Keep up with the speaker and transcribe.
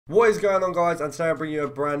What is going on, guys? And today I'm bringing you a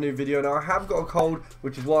brand new video. Now I have got a cold,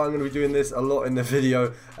 which is why I'm going to be doing this a lot in the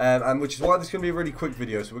video, and which is why this is going to be a really quick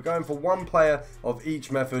video. So we're going for one player of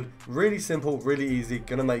each method. Really simple, really easy,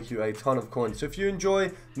 going to make you a ton of coins. So if you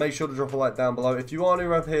enjoy, make sure to drop a like down below. If you are new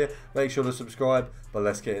around here, make sure to subscribe. But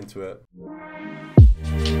let's get into it.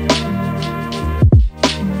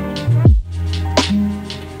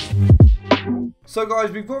 So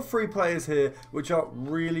guys, we've got three players here which are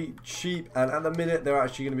really cheap, and at the minute they're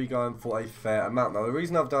actually going to be going for a fair amount. Now the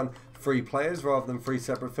reason I've done three players rather than three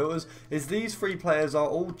separate filters is these three players are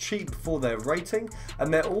all cheap for their rating,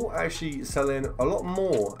 and they're all actually selling a lot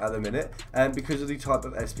more at the minute because of the type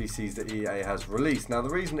of SBCs that EA has released. Now the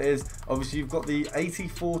reason is obviously you've got the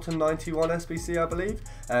 84 to 91 SBC, I believe,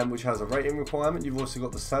 which has a rating requirement. You've also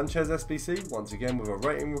got the Sanchez SBC, once again with a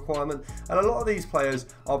rating requirement, and a lot of these players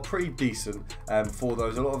are pretty decent for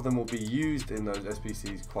those. A lot of them will be used in those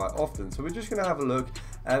SBCs quite often, so we're just going to have a look.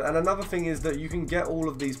 And another thing is that you can get all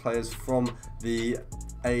of these players from the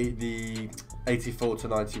 84 to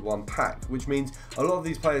 91 pack, which means a lot of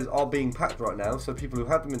these players are being packed right now. So people who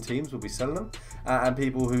had them in teams will be selling them, and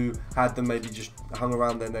people who had them maybe just hung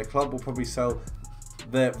around in their club will probably sell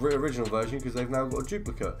their original version because they've now got a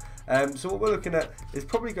duplicate. So what we're looking at is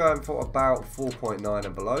probably going for about 4.9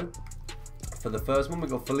 and below. For the first one,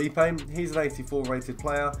 we've got Felipe. He's an 84 rated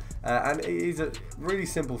player, and he's a really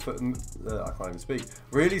simple, I can't even speak,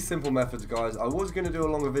 really simple methods, guys. I was going to do a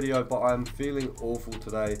longer video, but I'm feeling awful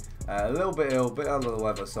today, a little bit ill, a bit under the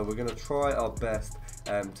weather, so we're going to try our best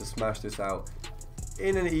to smash this out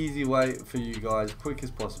in an easy way for you guys, quick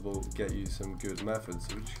as possible, get you some good methods.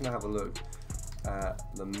 So we're just going to have a look at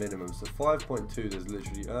the minimum. So 5.2, there's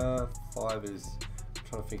literally, 5 is, I'm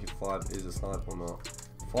trying to think if 5 is a snipe or not.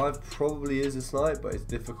 5 probably is a snipe, but it's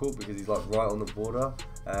difficult because he's like right on the border,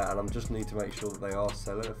 and I just need to make sure that they are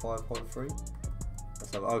selling at 5.3.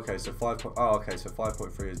 Okay, so 5. Oh, okay, so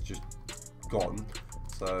 5.3 is just gone.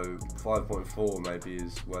 So 5.4 maybe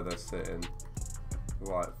is where they're sitting.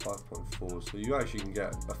 Right, 5.4. So you actually can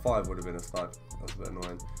get a 5 would have been a snipe. That's a bit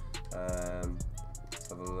annoying. Let's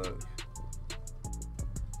have a look.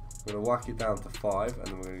 We're going to whack it down to 5, and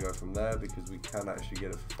then we're going to go from there because we can actually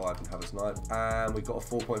get it for 5 and have a snipe. And we got a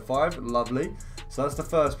 4.5, lovely. So that's the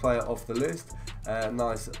first player off the list.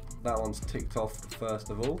 Nice, that one's ticked off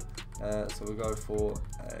first of all. So we'll go for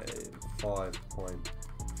a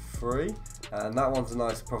 5.3. And that one's a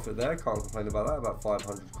nice profit there, can't complain about that, about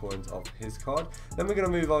 500 coins off his card. Then we're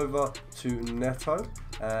going to move over to Neto,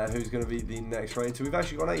 who's going to be the next rating. So we've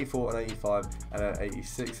actually got an 84, an 85, and an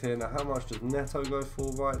 86 here. Now how much does Neto go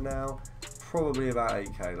for right now? Probably about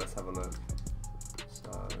 8k, let's have a look.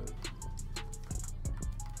 So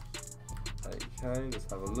 8k,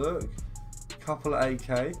 let's have a look. Couple of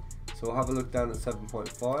 8k, so we'll have a look down at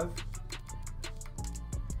 7.5.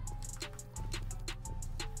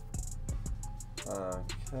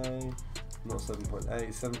 Okay, not 7.8,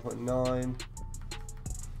 7.9,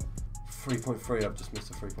 3.3, I've just missed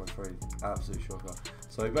a 3.3, absolute shocker.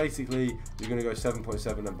 So basically, you're going to go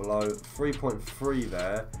 7.7 and below, 3.3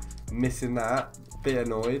 there, missing that, bit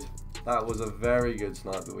annoyed. That was a very good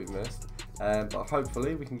snipe that we've missed, but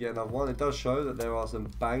hopefully we can get another one. It does show that there are some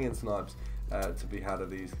banging snipes to be had of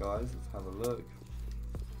these guys. Let's have a look.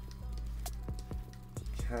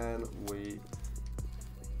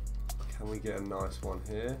 Can we get a nice one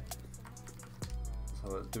here?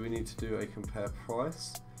 So do we need to do a compare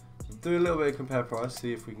price? We'll do a little bit of compare price,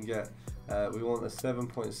 see if we can get, we want a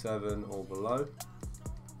 7.7 or below.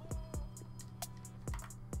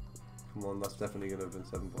 Come on, that's definitely going to have been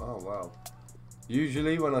 7. Oh wow.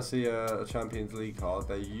 Usually when I see a Champions League card,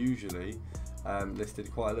 they usually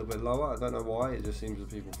listed quite a little bit lower. I don't know why, it just seems that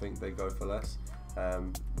people think they go for less,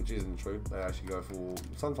 which isn't true. They actually go for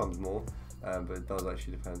sometimes more. But it does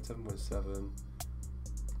actually depend. 7.7.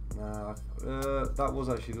 Nah, that was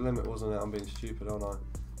actually the limit, wasn't it? I'm being stupid, aren't I?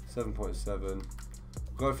 7.7.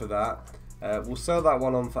 Go for that. We'll sell that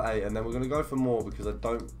one on for 8, and then we're going to go for more because I've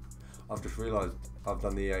just realised I've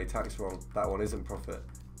done the EA tax wrong. That one isn't profit.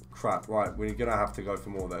 Crap. Right, we're going to have to go for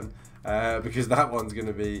more then, because that one's going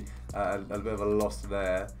to be a bit of a loss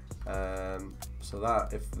there. So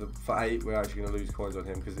that for 8 we're actually going to lose coins on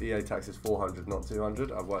him because the EA tax is 400 not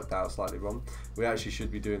 200. I've worked out slightly wrong. We actually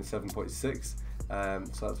should be doing 7.6,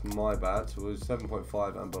 so that's my bad. So we're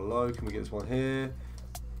 7.5 and below. Can we get this one here?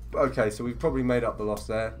 Okay, so we've probably made up the loss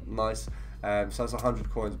there. Nice. So that's 100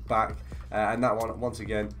 coins back, and that one, once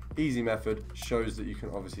again, easy method, shows that you can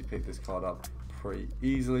obviously pick this card up pretty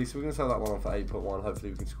easily. So we're going to sell that one on for 8.1.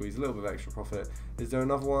 Hopefully we can squeeze a little bit of extra profit. Is there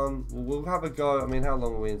another one? We'll have a go. I mean, how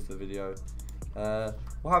long are we into the video?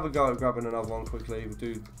 We'll have a go at grabbing another one quickly. We'll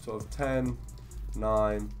do sort of 10,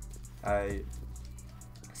 9, 8,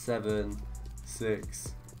 7,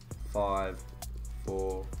 6, 5,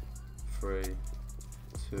 4, 3,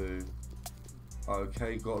 2.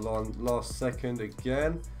 Okay, got on last second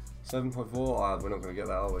again. 7.4. We're not going to get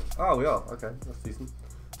that, are we? Oh, we are. Okay, that's decent.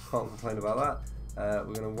 Can't complain about that.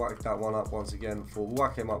 We're going to whack that one up once again. We'll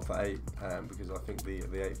whack him up for 8 because I think the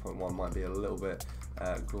 8.1 might be a little bit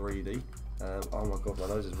greedy. Oh my god, my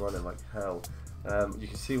nose is running like hell. You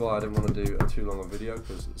can see why I didn't want to do too long a video,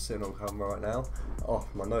 because sitting on camera right now, oh,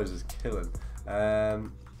 my nose is killing.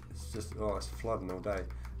 It's just, oh, it's flooding all day.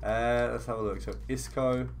 Let's have a look. So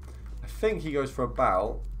Isco, I think he goes for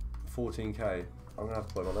about 14k. I'm gonna have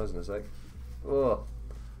to plug my nose in a sec. Oh,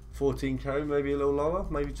 14k, maybe a little lower,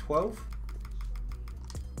 maybe 12.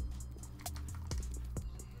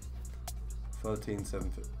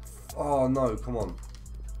 13.7. Oh no, come on.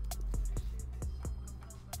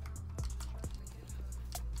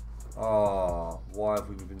 Oh, why have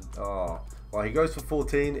we been? Oh, well, he goes for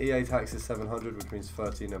 14. EA tax is 700, which means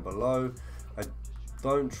 13 and below. I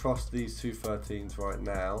don't trust these two 13s right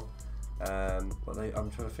now. But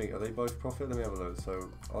I'm trying to think, are they both profit? Let me have a look. So,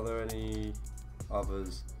 are there any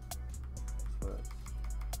others?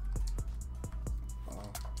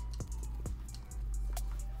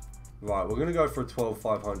 Right, we're going to go for a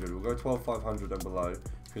 12,500. We'll go 12,500 and below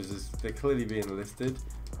because they're clearly being listed,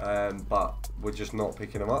 but we're just not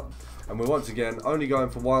picking them up. And we're once again only going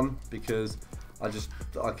for one because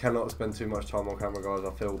I cannot spend too much time on camera, guys.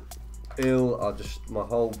 I feel ill. My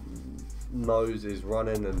whole nose is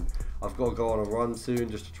running, and I've got to go on a run soon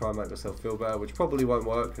just to try and make myself feel better, which probably won't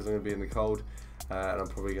work because I'm going to be in the cold, and I'm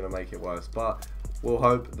probably going to make it worse. But we'll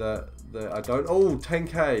hope that I don't. Oh,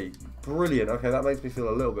 10k. Brilliant. Okay, that makes me feel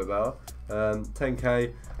a little bit better.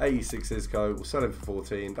 10k, 86 Isco. We'll sell him for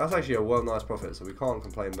 14. That's actually a well nice profit, so we can't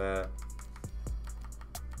complain there.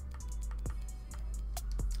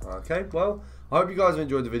 Okay, well, I hope you guys have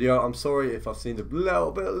enjoyed the video. I'm sorry if I've seemed a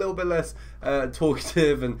little bit less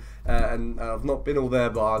talkative and I've not been all there,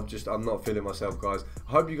 but I'm not feeling myself, guys.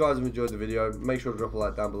 I hope you guys have enjoyed the video. Make sure to drop a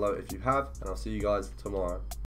like down below if you have, and I'll see you guys tomorrow.